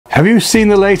Have you seen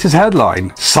the latest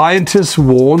headline? Scientists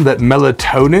warn that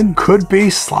melatonin could be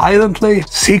silently,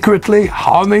 secretly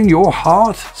harming your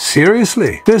heart?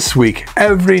 Seriously? This week,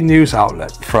 every news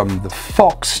outlet, from the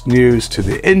Fox News to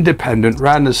the Independent,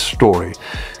 ran a story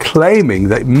claiming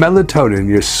that melatonin,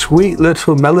 your sweet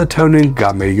little melatonin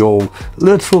gummy, your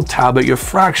little tablet, your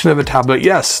fraction of a tablet,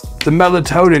 yes, the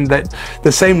melatonin, that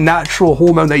the same natural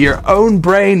hormone that your own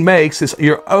brain makes, is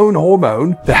your own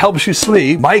hormone that helps you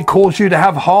sleep, might cause you to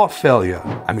have heart failure.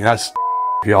 I mean, that's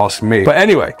if you ask me. But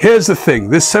anyway, here's the thing.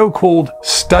 This so-called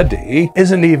study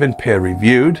isn't even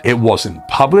peer-reviewed. It wasn't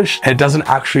published. And it doesn't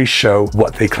actually show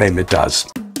what they claim it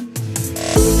does.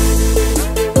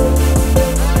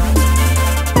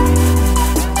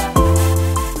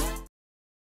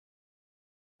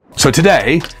 So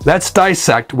today, let's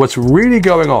dissect what's really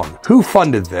going on. Who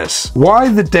funded this?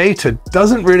 Why the data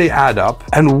doesn't really add up?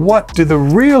 And what do the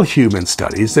real human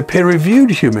studies, the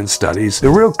peer-reviewed human studies, the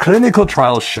real clinical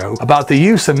trials show about the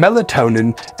use of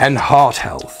melatonin and heart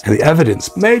health? And the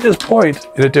evidence may just point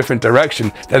in a different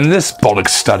direction than this bollocks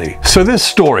study. So this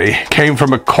story came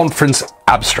from a conference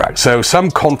abstract. So some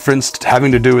conference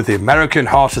having to do with the American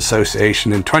Heart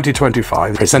Association in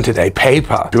 2025 presented a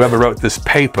paper. Whoever wrote this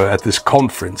paper at this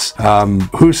conference,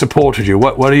 who supported you?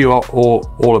 What are you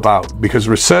all about? Because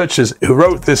researchers who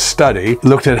wrote this study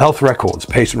looked at health records,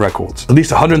 patient records. At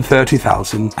least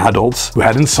 130,000 adults who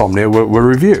had insomnia were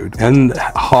reviewed, and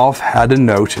half had a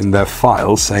note in their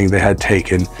files saying they had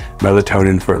taken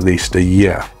melatonin for at least a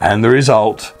year. And the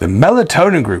result, the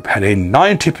melatonin group had a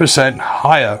 90%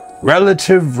 higher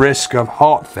relative risk of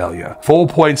heart failure,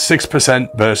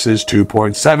 4.6% versus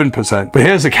 2.7%. But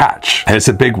here's the catch, and it's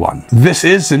a big one. This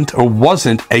isn't or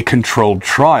wasn't a controlled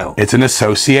trial. It's an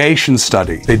association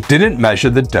study. They didn't measure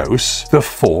the dose, the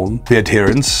form, the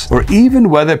adherence, or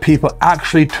even whether people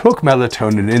actually took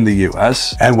melatonin in the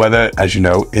US, and whether, as you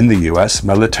know, in the US,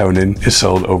 melatonin is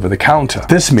sold over the counter.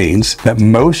 This means that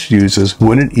most users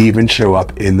wouldn't even show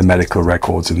up in the medical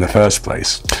records in the first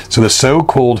place. So the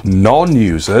so-called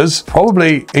non-users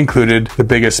probably included the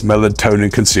biggest melatonin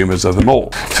consumers of them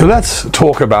all. So let's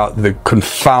talk about the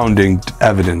confounding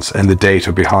evidence and the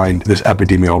data behind this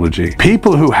epidemiology.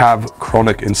 People who have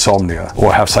chronic insomnia,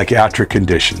 or have psychiatric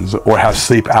conditions, or have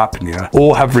sleep apnea,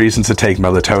 all have reasons to take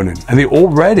melatonin. And they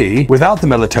already, without the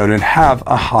melatonin, have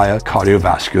a higher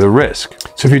cardiovascular risk.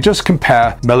 So if you just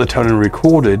compare melatonin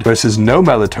recorded versus no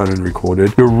melatonin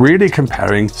recorded, you're really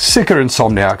comparing sicker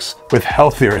insomniacs with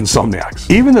healthier insomniacs.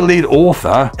 Even the lead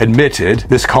author admitted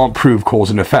this can't prove cause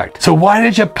and effect. So why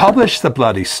did you publish the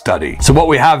bloody study? So what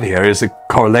we have here is a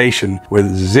correlation with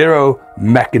zero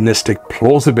mechanistic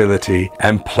plausibility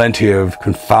and plenty of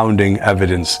confounding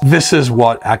evidence. This is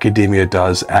what academia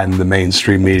does and the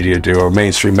mainstream media do, or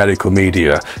mainstream medical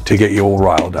media, to get you all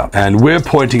riled up. And we're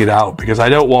pointing it out because I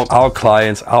don't want our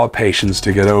clients, our patients,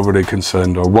 to get overly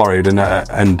concerned or worried.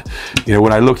 And you know,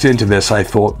 when I looked into this, I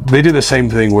thought they do the same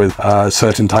thing with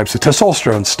certain types of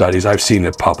testosterone studies. I've seen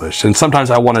it published, and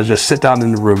sometimes I want to just sit down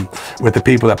in the room with the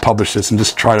people that publish this and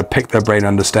just try to pick their brain,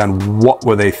 understand what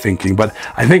were they thinking. But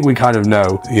I think we kind of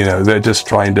know, you know, they're just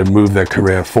trying to move their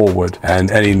career forward,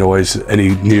 and any noise, any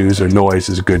news or noise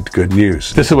is good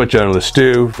news. This is what journalists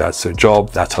do. That's their job.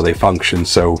 That's how they function.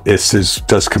 So this is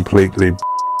just completely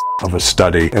of a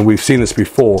study, and we've seen this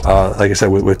before. Like I said,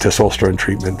 with testosterone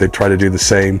treatment, they try to do the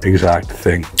same exact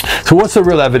thing. So what's the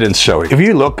real evidence showing? If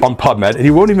you look on PubMed, and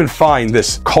you won't even find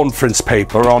this conference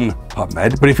paper on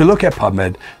PubMed, but if you look at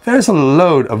PubMed, there's a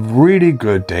load of really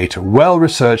good data,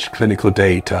 well-researched clinical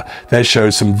data that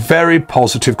shows some very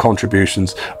positive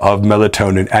contributions of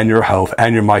melatonin and your health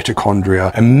and your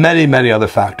mitochondria and many other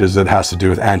factors that has to do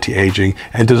with anti-aging,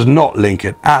 and does not link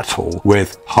it at all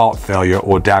with heart failure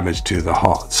or damage to the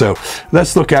heart. So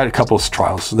let's look at a couple of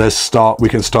trials. We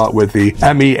can start with the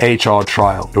MEHR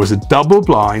trial. It was a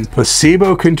double-blind,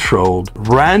 placebo-controlled,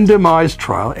 randomized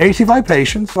trial, 85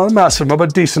 patients, not a massive amount, but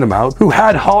a decent amount, who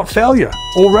had heart failure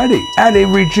already and a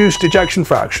reduced ejection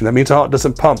fraction. That means the heart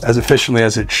doesn't pump as efficiently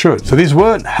as it should. So these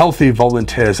weren't healthy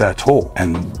volunteers at all.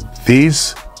 And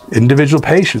these individual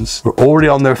patients were already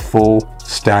on their full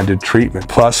standard treatment.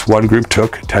 Plus, one group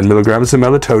took 10 milligrams of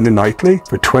melatonin nightly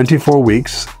for 24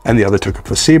 weeks, and the other took a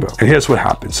placebo. And here's what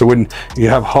happens. So when you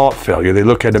have heart failure, they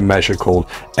look at a measure called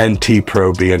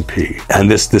NT-proBNP.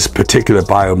 And this particular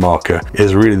biomarker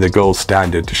is really the gold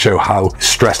standard to show how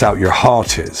stressed out your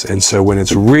heart is. And so when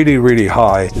it's really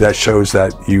high, that shows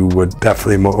that you would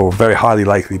definitely or very highly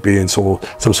likely be in some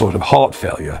sort of heart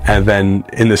failure. And then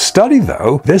in the study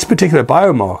though, this particular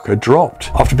biomarker dropped.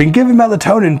 After being given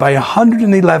melatonin by 100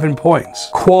 111 points.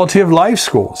 Quality of life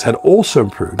scores had also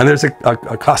improved. And there's a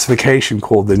classification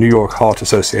called the New York Heart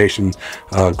Association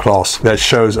class that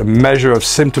shows a measure of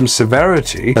symptom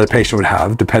severity that a patient would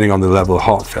have depending on the level of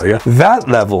heart failure. That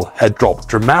level had dropped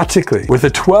dramatically, with a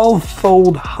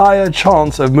 12-fold higher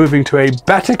chance of moving to a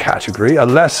better category, a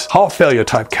less heart failure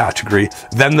type category,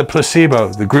 than the placebo,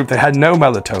 the group that had no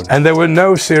melatonin. And there were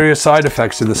no serious side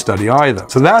effects in the study either.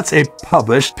 So that's a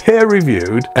published,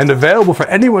 peer-reviewed, and available for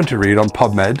anyone to read on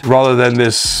PubMed, rather than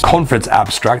this conference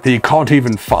abstract that you can't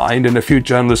even find, and a few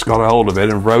journalists got a hold of it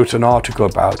and wrote an article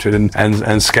about it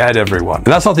and scared everyone. And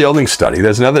that's not the only study.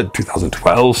 There's another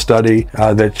 2012 study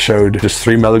that showed just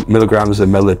 3 milligrams of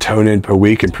melatonin per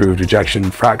week improved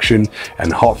ejection fraction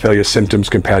and heart failure symptoms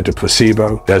compared to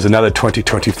placebo. There's another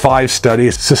 2025 study,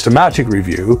 a systematic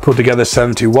review, put together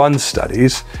 71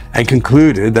 studies and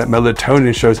concluded that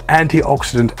melatonin shows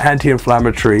antioxidant,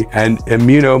 anti-inflammatory, and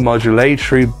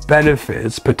immunomodulatory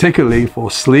benefits, particularly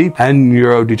for sleep and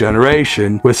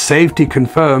neurodegeneration, with safety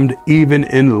confirmed even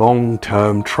in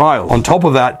long-term trials. On top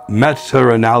of that,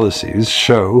 meta-analyses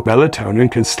show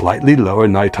melatonin can slightly lower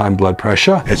nighttime blood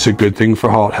pressure. It's a good thing for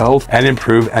heart health and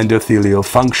improve endothelial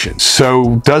function.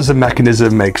 So does the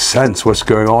mechanism make sense? What's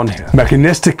going on here?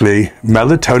 Mechanistically,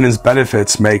 melatonin's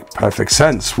benefits make perfect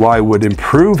sense. Why would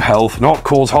improve health not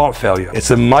cause heart failure?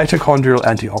 It's a mitochondrial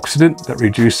antioxidant that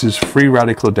reduces free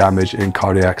radical damage in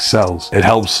cardiac cells. It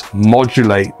helps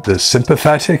modulate the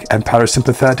sympathetic and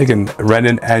parasympathetic and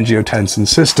renin-angiotensin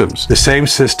systems, the same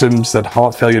systems that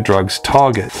heart failure drugs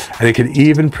target. And it can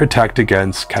even protect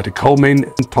against catecholamine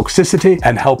toxicity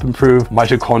and help improve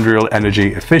mitochondrial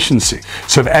energy efficiency.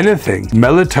 So if anything,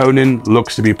 melatonin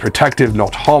looks to be protective,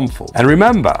 not harmful. And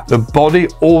remember, the body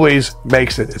always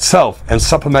makes it itself, and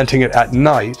supplementing it at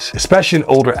night, especially in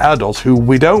older adults who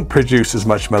we don't produce as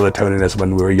much melatonin as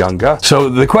when we were younger. So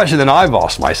the question that I've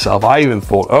asked myself, I even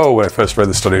thought, oh, when I first read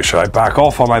the study, should I back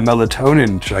off on my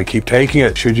melatonin? Should I keep taking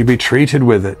it? Should you be treated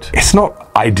with it? It's not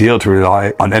ideal to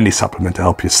rely on any supplement to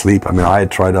help you sleep. I mean, I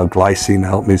had tried out glycine to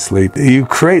help me sleep. You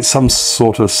create some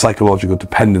sort of psychological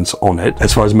dependence on it.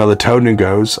 As far as melatonin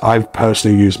goes, I've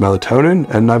personally used melatonin,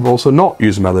 and I've also not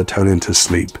used melatonin to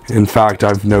sleep. In fact,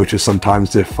 I've noticed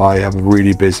sometimes if I have a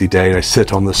really busy day and I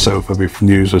sit on the sofa with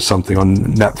news or something on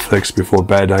Netflix before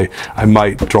bed, I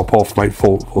might drop off, might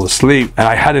fall asleep, and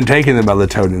I hadn't taken the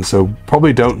melatonin, so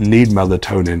probably don't need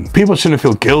melatonin. People shouldn't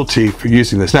feel guilty for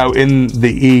using this. Now, in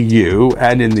the EU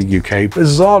and in the UK,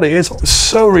 bizarrely, it's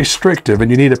so restrictive and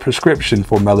you need a prescription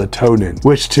for melatonin,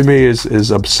 which to me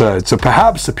is absurd. So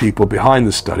perhaps the people behind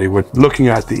the study were looking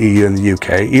at the EU and the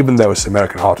UK, even though it's the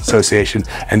American Heart Association,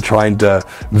 and trying to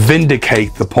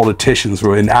vindicate the politicians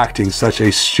who are enacting such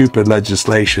a stupid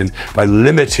legislation by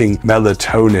limiting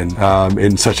melatonin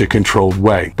in such a controlled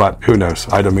way. But who knows?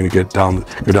 I don't mean to go down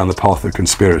the path of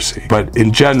conspiracy. But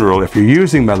in general, if you're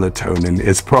using melatonin,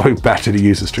 it's probably better to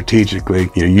use it strategically.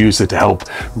 You know, use it to help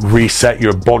reset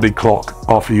your body clock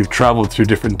after you've traveled through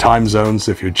different time zones,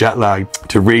 if you're jet lagged,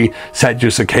 to reset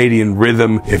your circadian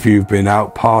rhythm if you've been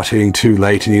out partying too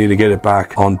late and you need to get it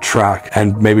back on track,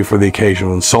 and maybe for the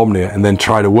occasional insomnia, and then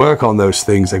try to work on those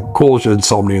things that cause your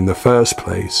insomnia in the first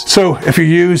place. So if you're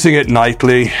using it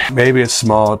nightly, maybe it's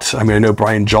smart. I mean, I know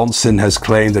Brian Johnson has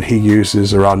claimed that he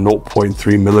uses around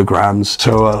 0.3 milligrams.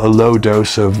 So a low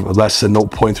dose of less than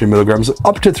 0.3 milligrams,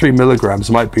 up to 3 milligrams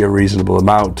might be a reasonable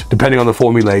amount, depending on the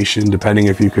formulation, depending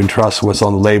if you can trust what's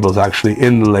on the label is actually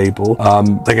in the label.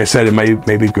 Like I said, it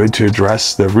may be good to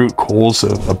address the root cause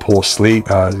of poor sleep,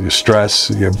 your stress,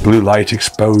 your blue light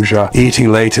exposure,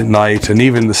 eating late at night, and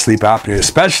even the sleep apnea,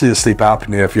 especially the sleep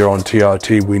apnea. If you're on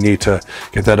TRT, we need to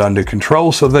get that under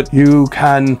control so that you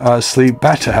can sleep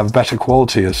better, have better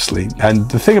quality of sleep. And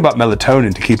the thing about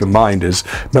melatonin to keep in mind is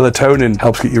melatonin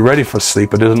helps get you ready for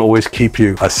sleep, but doesn't always keep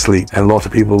you asleep. And a lot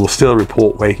of people will still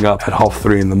report waking up at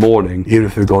 3:30 in the morning, even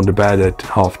if they've gone to bed at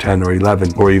 10:30 or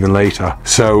 11 or even later.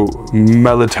 So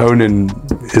melatonin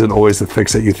isn't always the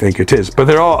fix that you think it is. But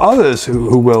there are others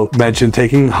who will mention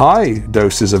taking high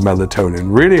doses of melatonin,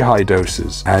 really high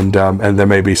doses, and there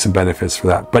may be some benefits for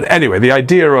that. But anyway, the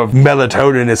idea of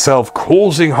melatonin itself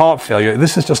causing heart failure,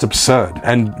 this is just absurd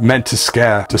and meant to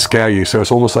scare you. So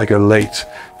it's almost like a late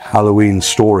Halloween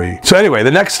story. So anyway,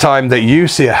 the next time that you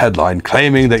see a headline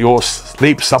claiming that your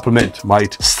sleep supplement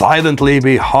might silently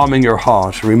be harming your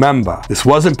heart, remember, this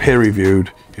wasn't peer-reviewed,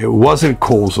 it wasn't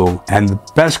causal, and the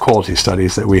best quality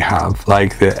studies that we have,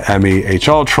 like the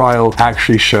MEHR trial,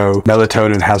 actually show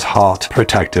melatonin has heart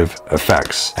protective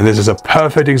effects. And this is a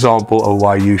perfect example of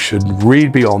why you should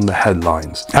read beyond the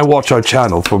headlines and watch our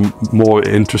channel for more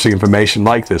interesting information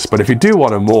like this. But if you do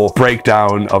want a more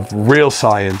breakdown of real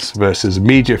science versus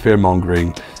media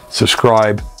fear-mongering,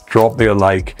 subscribe, drop me a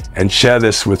like, and share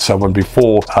this with someone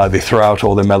before they throw out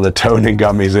all the melatonin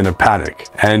gummies in a panic.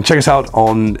 And check us out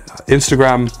on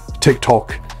Instagram,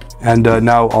 TikTok, and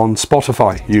now on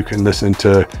Spotify. You can listen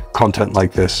to content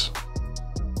like this.